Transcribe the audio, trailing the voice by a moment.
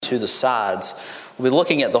to the sides. We'll be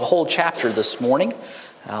looking at the whole chapter this morning.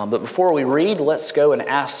 But before we read, let's go and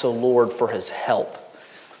ask the Lord for his help.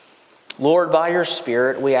 Lord, by your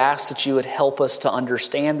Spirit, we ask that you would help us to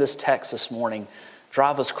understand this text this morning.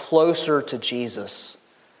 Drive us closer to Jesus.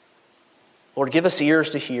 Lord, give us ears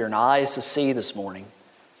to hear and eyes to see this morning.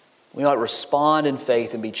 We might respond in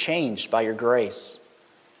faith and be changed by your grace.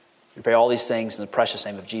 We pray all these things in the precious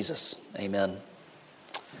name of Jesus. Amen.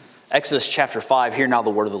 Exodus chapter 5, hear now the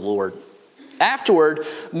word of the Lord. Afterward,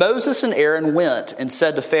 Moses and Aaron went and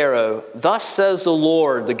said to Pharaoh, "Thus says the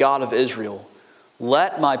Lord, the God of Israel,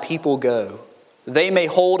 let my people go. They may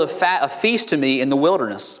hold a feast to me in the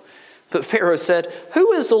wilderness." But Pharaoh said,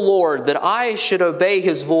 "Who is the Lord that I should obey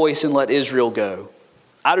his voice and let Israel go?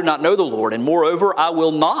 I do not know the Lord, and moreover, I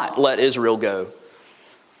will not let Israel go."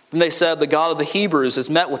 Then they said, "The God of the Hebrews has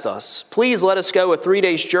met with us. Please let us go a 3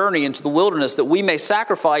 days' journey into the wilderness that we may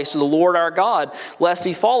sacrifice to the Lord our God, lest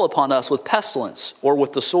he fall upon us with pestilence or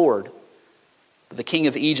with the sword." But the king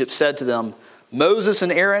of Egypt said to them, "Moses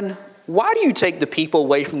and Aaron, why do you take the people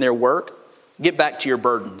away from their work? Get back to your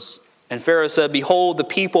burdens." And Pharaoh said, "Behold, the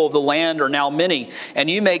people of the land are now many, and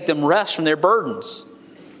you make them rest from their burdens."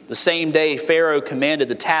 The same day Pharaoh commanded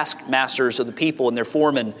the taskmasters of the people and their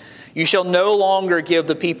foremen, "You shall no longer give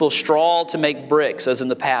the people straw to make bricks as in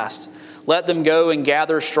the past. Let them go and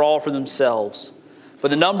gather straw for themselves.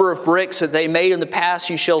 But the number of bricks that they made in the past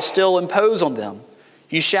you shall still impose on them.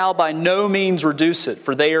 You shall by no means reduce it,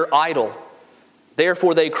 for they are idle.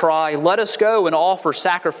 Therefore they cry, 'Let us go and offer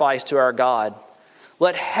sacrifice to our God.'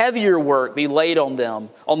 Let heavier work be laid on them,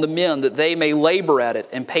 on the men, that they may labor at it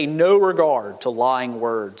and pay no regard to lying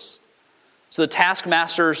words." So the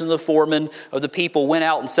taskmasters and the foremen of the people went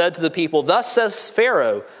out and said to the people, "Thus says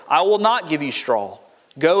Pharaoh, I will not give you straw.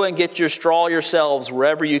 Go and get your straw yourselves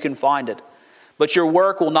wherever you can find it. But your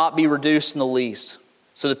work will not be reduced in the least."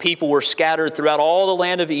 So the people were scattered throughout all the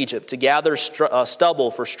land of Egypt to gather stubble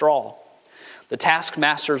for straw. The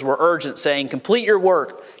taskmasters were urgent, saying, "Complete your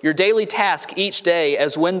work, your daily task each day,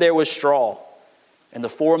 as when there was straw." And the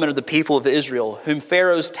foremen of the people of Israel, whom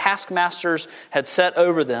Pharaoh's taskmasters had set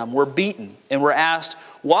over them, were beaten and were asked,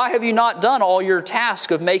 "Why have you not done all your task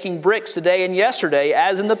of making bricks today and yesterday,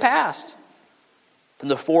 as in the past?" Then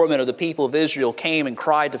the foremen of the people of Israel came and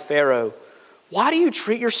cried to Pharaoh, "Why do you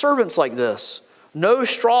treat your servants like this? No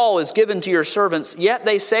straw is given to your servants, yet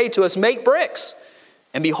they say to us, 'Make bricks.'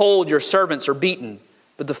 And behold, your servants are beaten,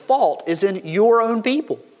 but the fault is in your own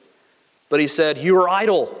people." But he said, "You are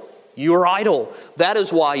idle. You are idle. That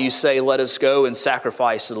is why you say, 'Let us go and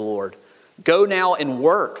sacrifice to the Lord.' Go now and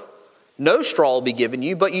work. No straw will be given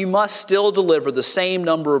you, but you must still deliver the same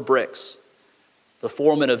number of bricks." The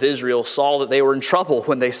foremen of Israel saw that they were in trouble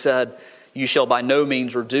when they said, "You shall by no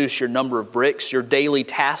means reduce your number of bricks, your daily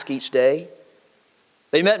task each day."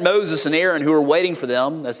 They met Moses and Aaron, who were waiting for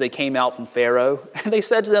them as they came out from Pharaoh. And they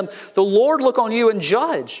said to them, "The Lord look on you and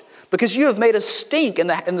judge, because you have made a stink in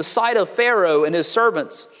the sight of Pharaoh and his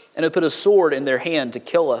servants, and have put a sword in their hand to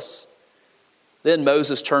kill us." Then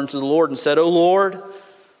Moses turned to the Lord and said, "O Lord,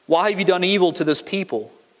 why have you done evil to this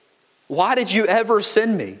people? Why did you ever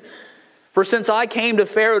send me? For since I came to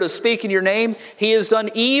Pharaoh to speak in your name, he has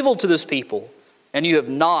done evil to this people, and you have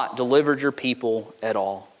not delivered your people at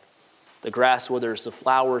all." The grass withers, the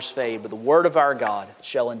flowers fade, but the word of our God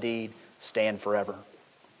shall indeed stand forever.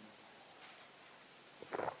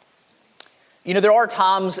 You know, there are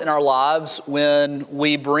times in our lives when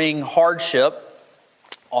we bring hardship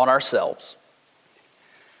on ourselves.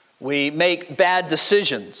 We make bad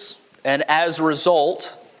decisions, and as a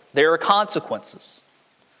result, there are consequences.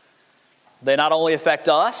 They not only affect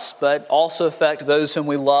us, but also affect those whom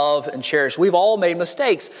we love and cherish. We've all made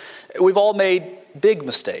mistakes. We've all made big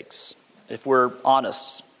mistakes. If we're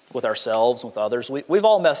honest with ourselves and with others, we've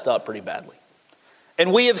all messed up pretty badly.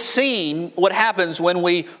 And we have seen what happens when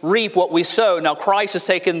we reap what we sow. Now, Christ has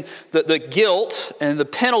taken the guilt and the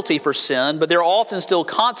penalty for sin, but there are often still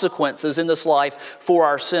consequences in this life for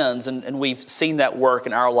our sins. And we've seen that work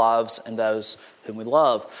in our lives and those whom we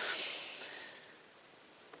love.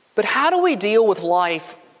 But how do we deal with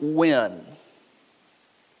life when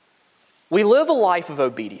we live a life of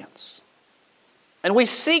obedience? And we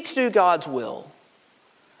seek to do God's will.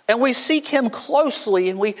 And we seek Him closely.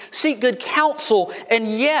 And we seek good counsel. And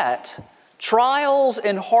yet, trials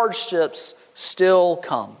and hardships still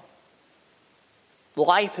come.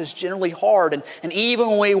 Life is generally hard. And even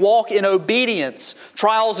when we walk in obedience,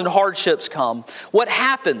 trials and hardships come. What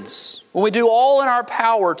happens when we do all in our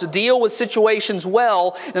power to deal with situations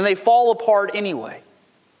well and they fall apart anyway?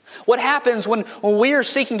 What happens when we are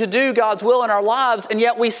seeking to do God's will in our lives and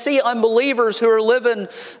yet we see unbelievers who are living,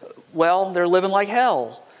 well, they're living like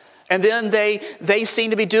hell. And then they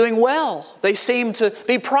seem to be doing well. They seem to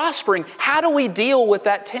be prospering. How do we deal with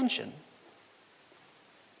that tension?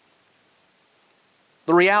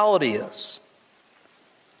 The reality is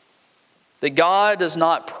that God does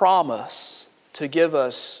not promise to give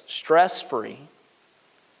us stress-free,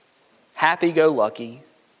 happy-go-lucky,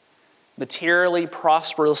 materially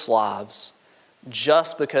prosperous lives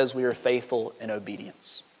just because we are faithful in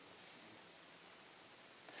obedience.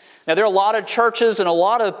 Now, there are a lot of churches and a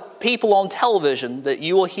lot of people on television that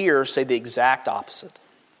you will hear say the exact opposite.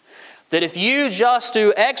 That if you just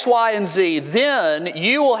do X, Y, and Z, then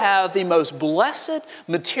you will have the most blessed,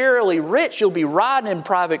 materially rich. You'll be riding in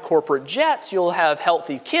private corporate jets. You'll have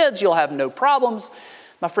healthy kids. You'll have no problems.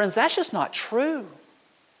 My friends, that's just not true.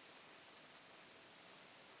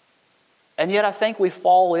 And yet I think we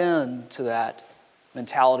fall into that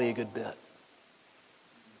mentality a good bit.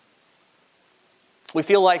 We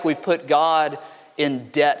feel like we've put God in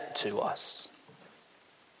debt to us.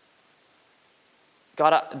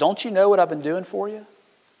 God, don't you know what I've been doing for you?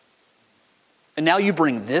 And now you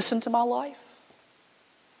bring this into my life?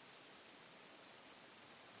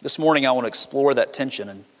 This morning I want to explore that tension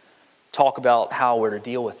and talk about how we're to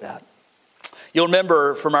deal with that. You'll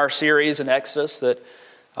remember from our series in Exodus that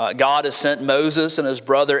God has sent Moses and his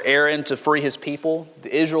brother Aaron to free his people,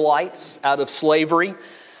 the Israelites, out of slavery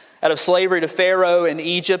to Pharaoh in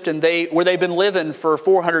Egypt, and where they've been living for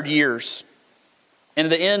 400 years. And at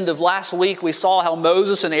the end of last week, we saw how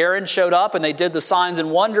Moses and Aaron showed up and they did the signs and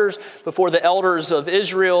wonders before the elders of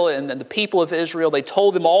Israel and the people of Israel. They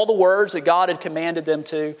told them all the words that God had commanded them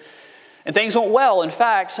to. And things went well. In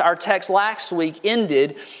fact, our text last week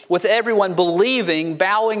ended with everyone believing,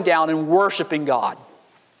 bowing down, and worshiping God.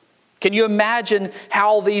 Can you imagine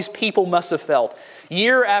how these people must have felt?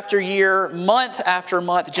 Year after year, month after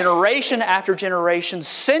month, generation after generation,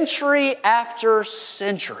 century after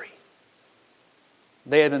century,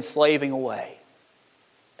 they had been slaving away.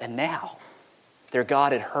 And now, their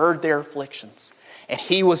God had heard their afflictions, and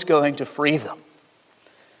He was going to free them.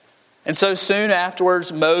 And so soon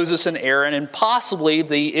afterwards, Moses and Aaron, and possibly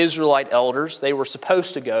the Israelite elders, they were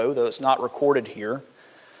supposed to go, though it's not recorded here,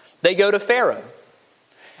 they go to Pharaoh.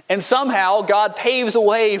 And somehow God paves a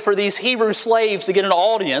way for these Hebrew slaves to get an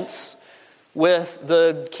audience with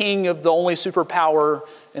the king of the only superpower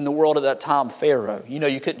in the world at that time, Pharaoh. You know,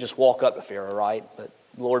 you couldn't just walk up to Pharaoh, right? But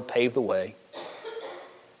the Lord paved the way.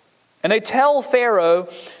 And they tell Pharaoh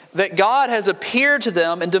that God has appeared to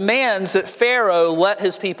them and demands that Pharaoh let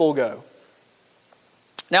his people go.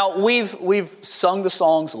 Now, we've sung the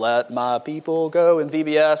songs, "Let My People Go" in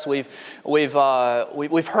VBS. We've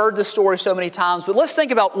heard this story so many times, but let's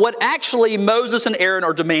think about what actually Moses and Aaron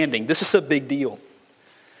are demanding. This is a big deal.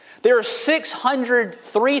 There are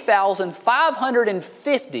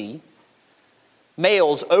 603,550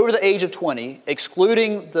 males over the age of 20,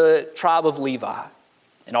 excluding the tribe of Levi,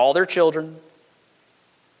 and all their children,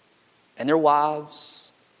 and their wives,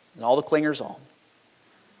 and all the clingers on.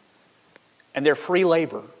 And they're free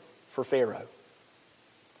labor for Pharaoh.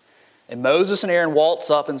 And Moses and Aaron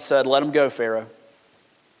waltz up and said, "Let them go, Pharaoh."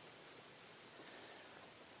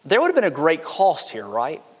 There would have been a great cost here,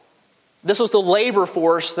 right? This was the labor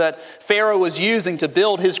force that Pharaoh was using to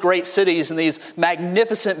build his great cities and these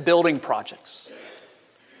magnificent building projects.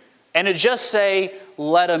 And to just say,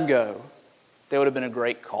 "Let them go," there would have been a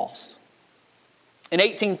great cost. In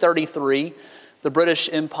 1833, the British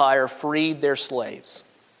Empire freed their slaves.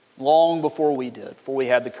 Long before we did, before we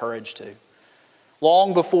had the courage to.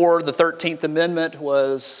 Long before the 13th Amendment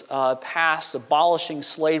was passed abolishing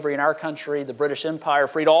slavery in our country, the British Empire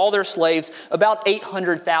freed all their slaves, about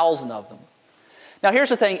 800,000 of them. Now here's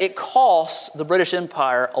the thing, it cost the British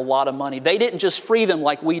Empire a lot of money. They didn't just free them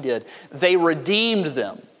like we did, they redeemed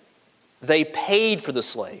them. They paid for the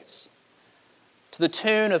slaves to the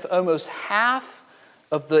tune of almost half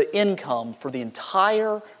of the income for the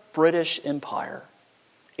entire British Empire.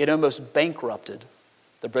 It almost bankrupted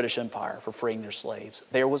the British Empire for freeing their slaves.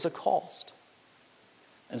 There was a cost.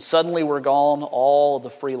 And suddenly we're gone, all of the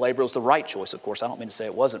free labor. It was the right choice, of course. I don't mean to say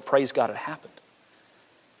it wasn't. Praise God it happened.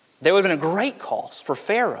 There would have been a great cost for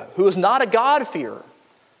Pharaoh, who was not a God-fearer,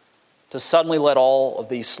 to suddenly let all of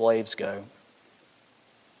these slaves go.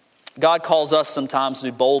 God calls us sometimes to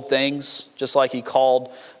do bold things, just like He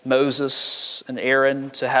called Moses and Aaron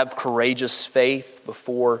to have courageous faith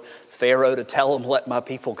before Pharaoh to tell him, "Let my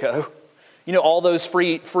people go." You know, all those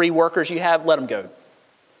free workers you have, let them go.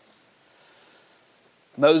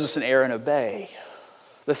 Moses and Aaron obey.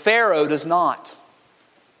 But Pharaoh does not.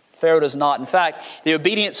 Pharaoh does not. In fact, the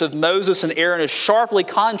obedience of Moses and Aaron is sharply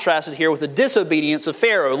contrasted here with the disobedience of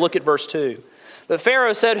Pharaoh. Look at verse 2. But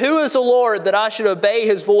Pharaoh said, "Who is the Lord that I should obey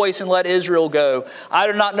his voice and let Israel go? I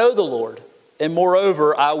do not know the Lord, and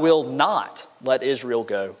moreover, I will not let Israel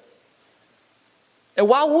go." And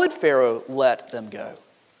why would Pharaoh let them go?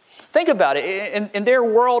 Think about it. In their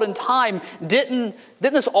world and time, didn't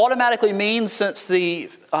this automatically mean, since the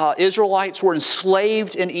Israelites were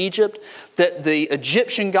enslaved in Egypt, that the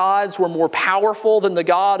Egyptian gods were more powerful than the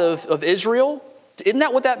God of Israel? Isn't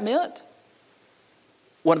that what that meant?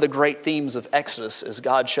 One of the great themes of Exodus is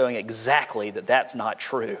God showing exactly that that's not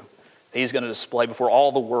true. He's going to display before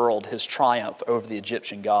all the world his triumph over the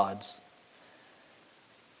Egyptian gods.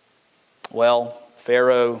 Well,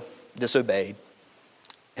 Pharaoh disobeyed,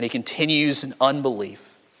 and he continues in unbelief.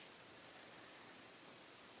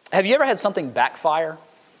 Have you ever had something backfire?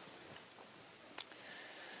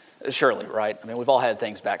 Surely, right? I mean, we've all had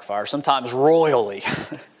things backfire, sometimes royally.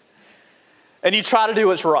 And you try to do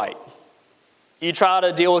what's right. You try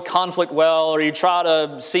to deal with conflict well, or you try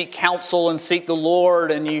to seek counsel and seek the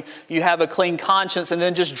Lord, and you have a clean conscience, and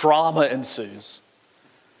then just drama ensues.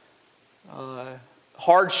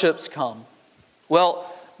 Hardships come. Well,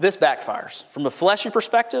 this backfires. From a fleshy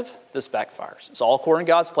perspective, this backfires. It's all according to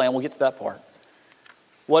God's plan. We'll get to that part.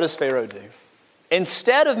 What does Pharaoh do?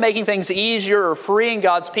 Instead of making things easier or freeing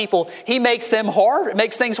God's people, he makes things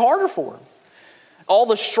harder for them. All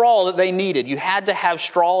the straw that they needed, you had to have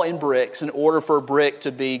straw in bricks in order for a brick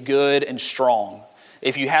to be good and strong.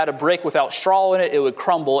 If you had a brick without straw in it, it would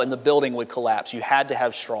crumble and the building would collapse. You had to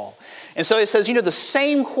have straw. And so it says, the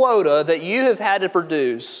same quota that you have had to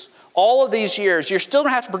produce all of these years, you're still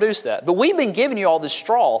going to have to produce that. But we've been giving you all this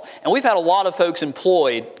straw, and we've had a lot of folks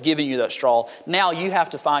employed giving you that straw. Now you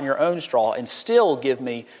have to find your own straw and still give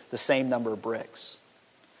me the same number of bricks.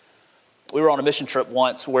 We were on a mission trip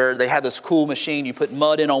once where they had this cool machine. You put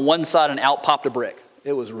mud in on one side and out popped a brick.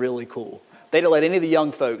 It was really cool. They didn't let any of the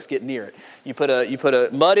young folks get near it. You put a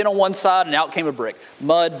mud in on one side and out came a brick.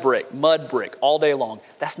 Mud, brick, all day long.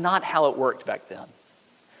 That's not how it worked back then.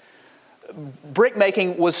 Brick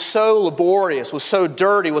making was so laborious, was so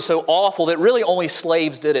dirty, was so awful that really only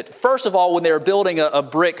slaves did it. First of all, when they were building a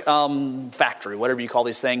brick factory, whatever you call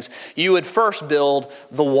these things, you would first build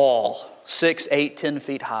the wall, 6, 8, 10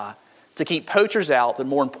 feet high, to keep poachers out, but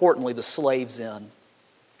more importantly, the slaves in.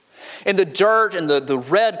 And the dirt and the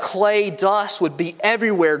red clay dust would be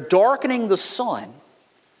everywhere, darkening the sun.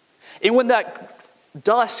 And when that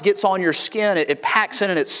dust gets on your skin, it packs in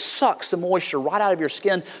and it sucks the moisture right out of your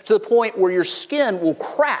skin to the point where your skin will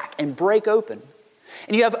crack and break open.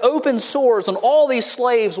 And you have open sores and all these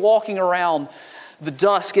slaves walking around, the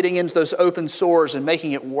dust getting into those open sores and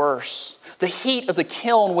making it worse. The heat of the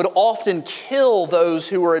kiln would often kill those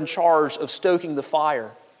who were in charge of stoking the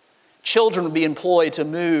fire. Children would be employed to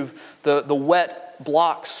move the wet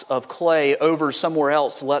blocks of clay over somewhere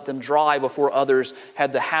else to let them dry before others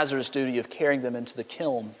had the hazardous duty of carrying them into the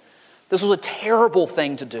kiln. This was a terrible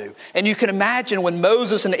thing to do. And you can imagine when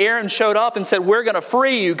Moses and Aaron showed up and said, "We're going to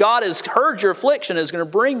free you. God has heard your affliction, is going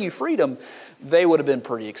to bring you freedom." They would have been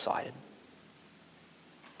pretty excited.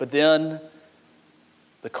 But then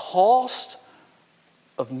the cost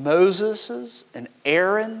of Moses's and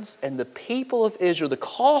Aaron's and the people of Israel, the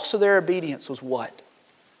cost of their obedience was what?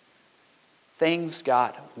 Things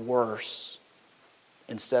got worse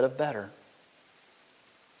instead of better.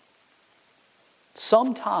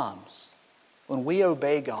 Sometimes when we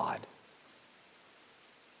obey God,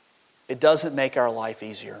 it doesn't make our life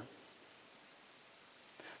easier.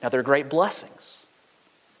 Now, there are great blessings,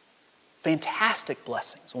 fantastic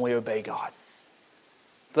blessings when we obey God.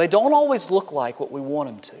 But they don't always look like what we want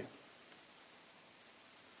them to.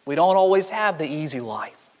 We don't always have the easy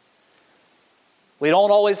life. We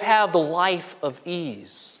don't always have the life of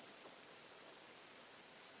ease.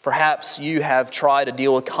 Perhaps you have tried to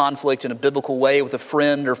deal with conflict in a biblical way with a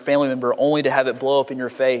friend or family member only to have it blow up in your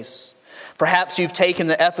face. Perhaps you've taken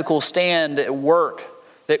the ethical stand at work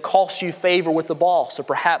that costs you favor with the boss, or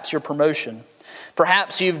perhaps your promotion.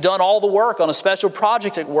 Perhaps you've done all the work on a special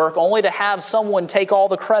project at work only to have someone take all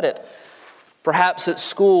the credit. Perhaps at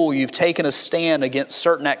school you've taken a stand against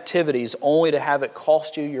certain activities only to have it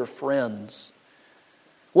cost you your friends.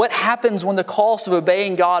 What happens when the cost of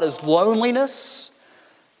obeying God is loneliness,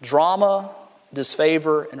 drama,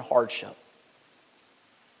 disfavor, and hardship?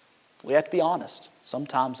 We have to be honest.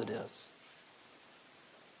 Sometimes it is.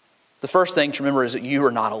 The first thing to remember is that you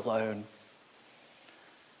are not alone.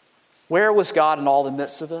 Where was God in all the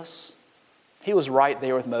midst of this? He was right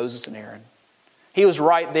there with Moses and Aaron. He was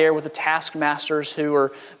right there with the taskmasters who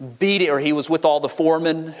were beating, or he was with all the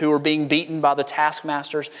foremen who were being beaten by the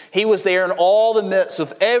taskmasters. He was there in all the midst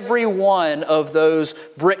of every one of those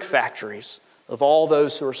brick factories, of all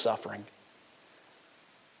those who are suffering.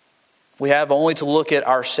 We have only to look at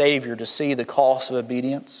our Savior to see the cost of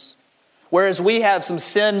obedience. Whereas we have some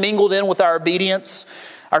sin mingled in with our obedience,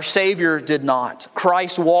 our Savior did not.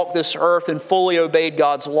 Christ walked this earth and fully obeyed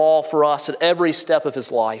God's law for us at every step of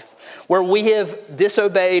His life. Where we have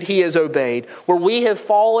disobeyed, He has obeyed. Where we have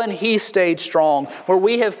fallen, He stayed strong. Where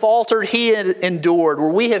we have faltered, He endured.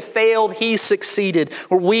 Where we have failed, He succeeded.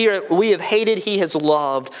 Where we have hated, He has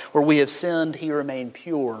loved. Where we have sinned, He remained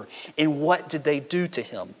pure. And what did they do to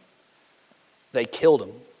Him? They killed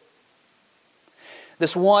Him.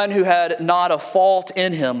 This one who had not a fault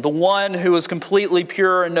in Him, the one who was completely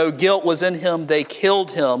pure and no guilt was in Him, they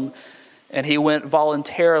killed Him, and He went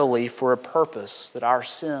voluntarily for a purpose that our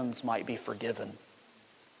sins might be forgiven.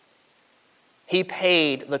 He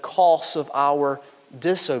paid the cost of our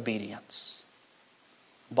disobedience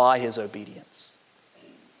by His obedience.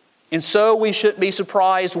 And so we shouldn't be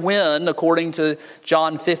surprised when, according to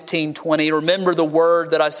John 15:20, remember the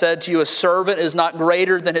word that I said to you, a servant is not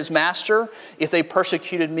greater than his master. If they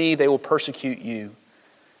persecuted me, they will persecute you.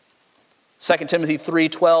 2 Timothy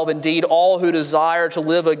 3:12, indeed, all who desire to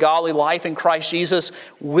live a godly life in Christ Jesus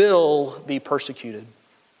will be persecuted.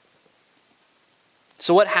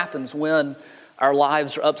 So what happens when our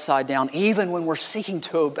lives are upside down, even when we're seeking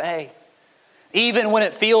to obey? Even when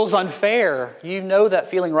it feels unfair, you know that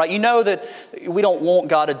feeling, right? You know that we don't want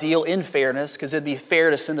God to deal in fairness because it'd be fair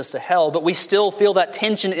to send us to hell, but we still feel that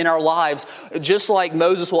tension in our lives, just like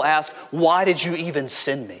Moses will ask, why did you even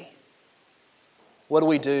send me? What do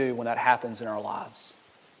we do when that happens in our lives?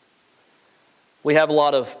 We have a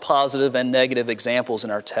lot of positive and negative examples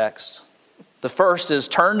in our text. The first is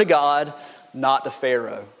turn to God, not to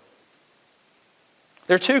Pharaoh.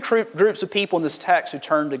 There are two groups of people in this text who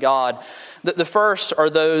turn to God. The first are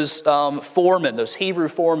those foremen, those Hebrew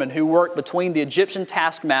foremen who worked between the Egyptian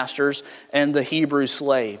taskmasters and the Hebrew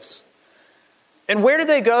slaves. And where did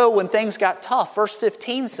they go when things got tough? Verse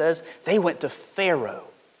 15 says they went to Pharaoh.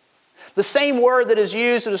 The same word that is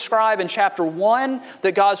used to describe in chapter 1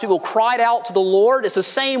 that God's people cried out to the Lord, it's the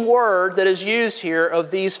same word that is used here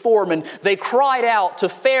of these foremen. They cried out to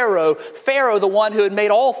Pharaoh, Pharaoh, the one who had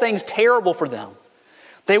made all things terrible for them.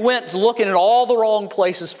 They went looking at all the wrong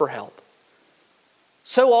places for help.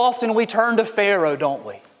 So often we turn to Pharaoh, don't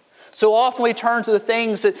we? So often we turn to the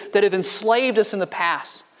things that have enslaved us in the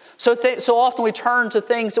past. So often we turn to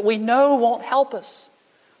things that we know won't help us.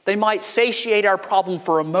 They might satiate our problem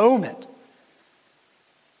for a moment.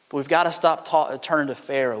 But we've got to stop turning to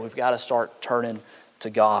Pharaoh. We've got to start turning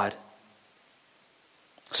to God.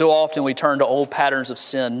 So often we turn to old patterns of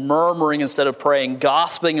sin, murmuring instead of praying,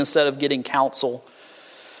 gossiping instead of getting counsel.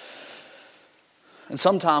 And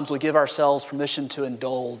sometimes we give ourselves permission to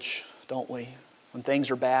indulge, don't we, when things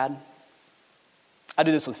are bad? I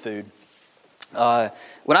do this with food.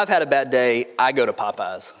 When I've had a bad day, I go to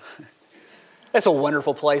Popeyes. It's a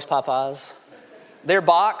wonderful place, Popeyes. Their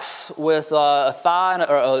box with a thigh,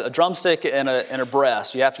 or a drumstick, and a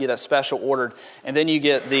breast. You have to get that special ordered. And then you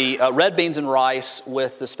get the red beans and rice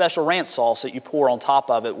with the special ranch sauce that you pour on top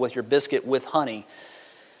of it with your biscuit with honey.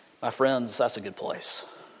 My friends, that's a good place.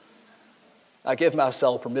 I give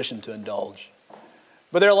myself permission to indulge.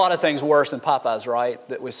 But there are a lot of things worse than Popeyes, right,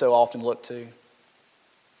 that we so often look to.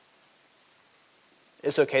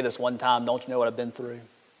 It's okay this one time, don't you know what I've been through?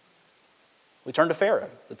 We turn to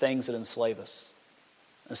Pharaoh, the things that enslave us,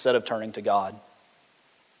 instead of turning to God.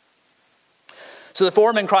 So the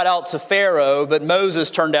foreman cried out to Pharaoh, but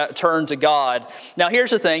Moses turned to God. Now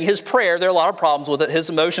here's the thing, his prayer, there are a lot of problems with it. His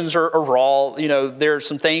emotions are raw. You know, there are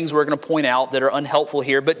some things we're going to point out that are unhelpful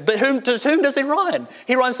here. But to whom does he run?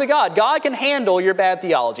 He runs to God. God can handle your bad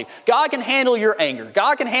theology. God can handle your anger.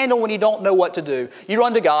 God can handle when you don't know what to do. You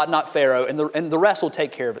run to God, not Pharaoh, and the rest will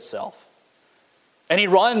take care of itself. And he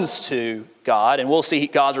runs to God, and we'll see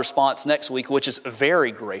God's response next week, which is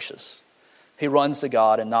very gracious. He runs to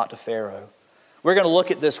God and not to Pharaoh. We're going to look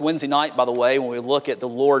at this Wednesday night, by the way, when we look at the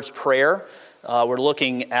Lord's Prayer. We're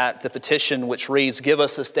looking at the petition which reads, give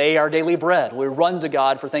us this day our daily bread. We run to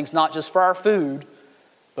God for things not just for our food,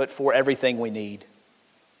 but for everything we need.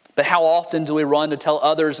 But how often do we run to tell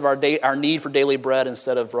others of our need for daily bread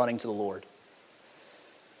instead of running to the Lord?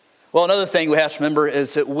 Well, another thing we have to remember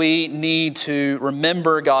is that we need to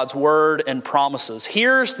remember God's word and promises.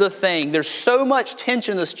 Here's the thing. There's so much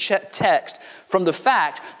tension in this text from the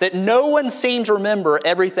fact that no one seemed to remember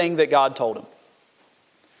everything that God told him.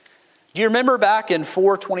 Do you remember back in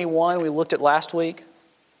 4:21 we looked at last week?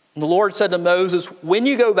 And the Lord said to Moses, when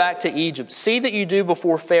you go back to Egypt, see that you do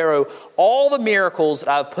before Pharaoh all the miracles that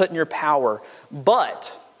I have put in your power,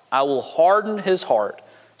 but I will harden his heart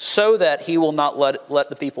so that he will not let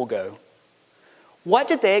the people go. What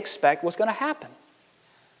did they expect was going to happen?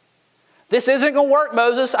 This isn't going to work,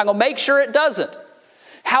 Moses. I'm going to make sure it doesn't.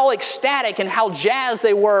 How ecstatic and how jazzed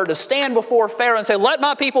they were to stand before Pharaoh and say, let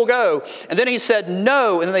my people go. And then he said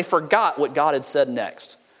no, and then they forgot what God had said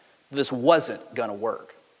next. This wasn't going to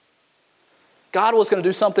work. God was going to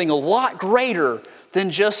do something a lot greater than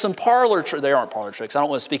just some parlor tricks. They aren't parlor tricks. I don't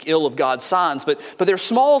want to speak ill of God's signs, but they're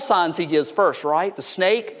small signs he gives first, right? The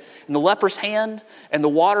snake and the leper's hand and the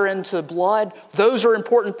water into blood. Those are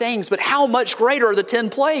important things, but how much greater are the 10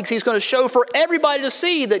 plagues he's going to show for everybody to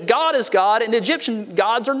see that God is God and the Egyptian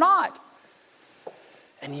gods are not?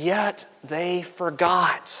 And yet they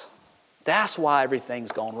forgot. That's why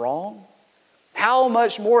everything's gone wrong. How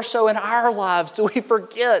much more so in our lives do we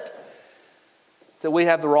forget that we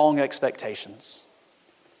have the wrong expectations?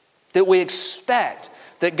 That we expect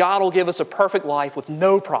that God will give us a perfect life with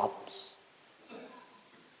no problems.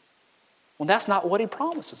 Well, that's not what he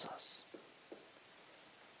promises us.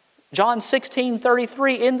 John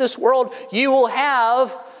 16:33, in this world you will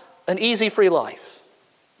have an easy, free life.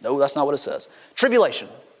 No, that's not what it says. Tribulation.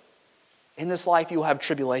 In this life you will have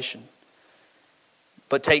tribulation.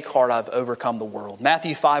 But take heart, I've overcome the world.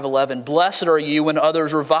 Matthew 5:11, blessed are you when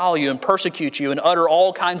others revile you and persecute you and utter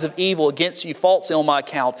all kinds of evil against you falsely on my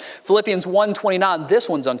account. Philippians 1:29, this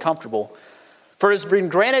one's uncomfortable. For it has been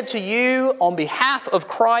granted to you on behalf of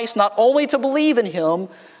Christ not only to believe in him,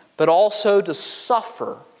 but also to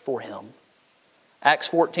suffer for him. Acts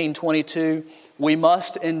 14:22, we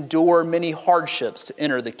must endure many hardships to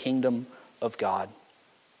enter the kingdom of God.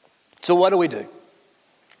 So what do we do?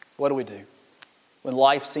 What do we do when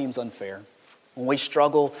life seems unfair? When we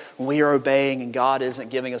struggle, when we are obeying and God isn't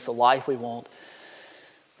giving us the life we want?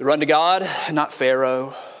 We run to God, not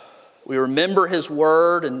Pharaoh. We remember his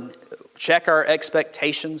word and check our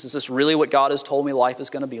expectations. Is this really what God has told me life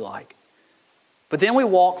is going to be like? But then we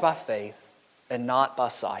walk by faith and not by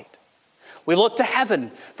sight. We look to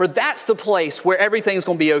heaven, for that's the place where everything's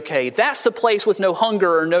going to be okay. That's the place with no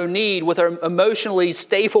hunger or no need, with our emotionally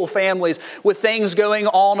stable families, with things going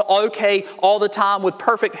on okay all the time, with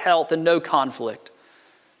perfect health and no conflict.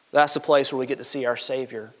 That's the place where we get to see our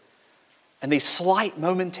Savior. And these slight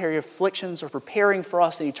momentary afflictions are preparing for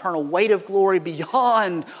us an eternal weight of glory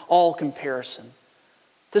beyond all comparison.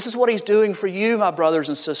 This is what he's doing for you, my brothers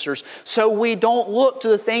and sisters, so we don't look to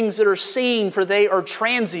the things that are seen, for they are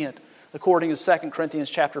transient. According to 2 Corinthians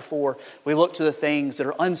chapter 4, we look to the things that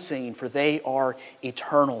are unseen, for they are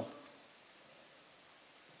eternal.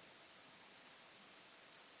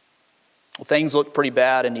 Well, things looked pretty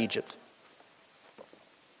bad in Egypt.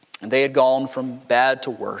 And they had gone from bad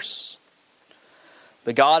to worse.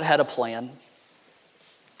 But God had a plan.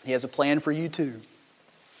 He has a plan for you too.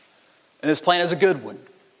 And his plan is a good one.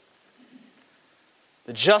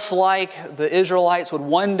 That just like the Israelites would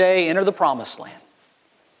one day enter the promised land,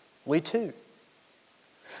 we too.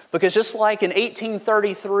 Because just like in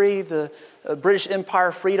 1833, the British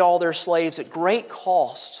Empire freed all their slaves at great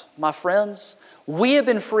cost, my friends, we have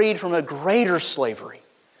been freed from a greater slavery,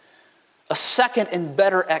 a second and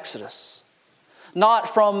better exodus. Not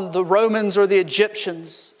from the Romans or the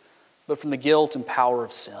Egyptians, but from the guilt and power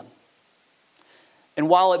of sin. And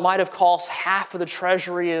while it might have cost half of the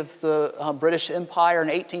treasury of the British Empire in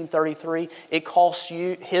 1833, it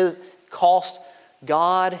cost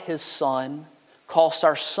God his Son, cost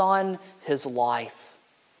our Son his life,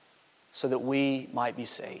 so that we might be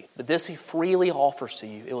saved. But this he freely offers to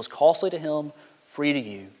you. It was costly to him, free to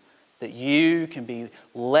you, that you can be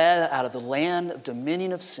led out of the land of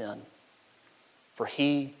dominion of sin, for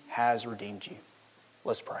he has redeemed you.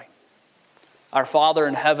 Let's pray. Our Father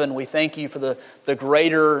in heaven, we thank you for the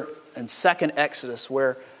greater and second Exodus,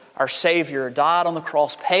 where our Savior died on the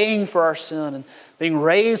cross, paying for our sin and being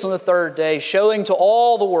raised on the third day, showing to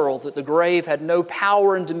all the world that the grave had no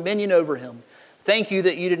power and dominion over him. Thank you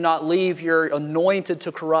that you did not leave your anointed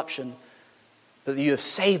to corruption, but that you have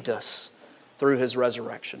saved us through his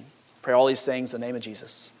resurrection. Pray all these things in the name of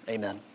Jesus. Amen.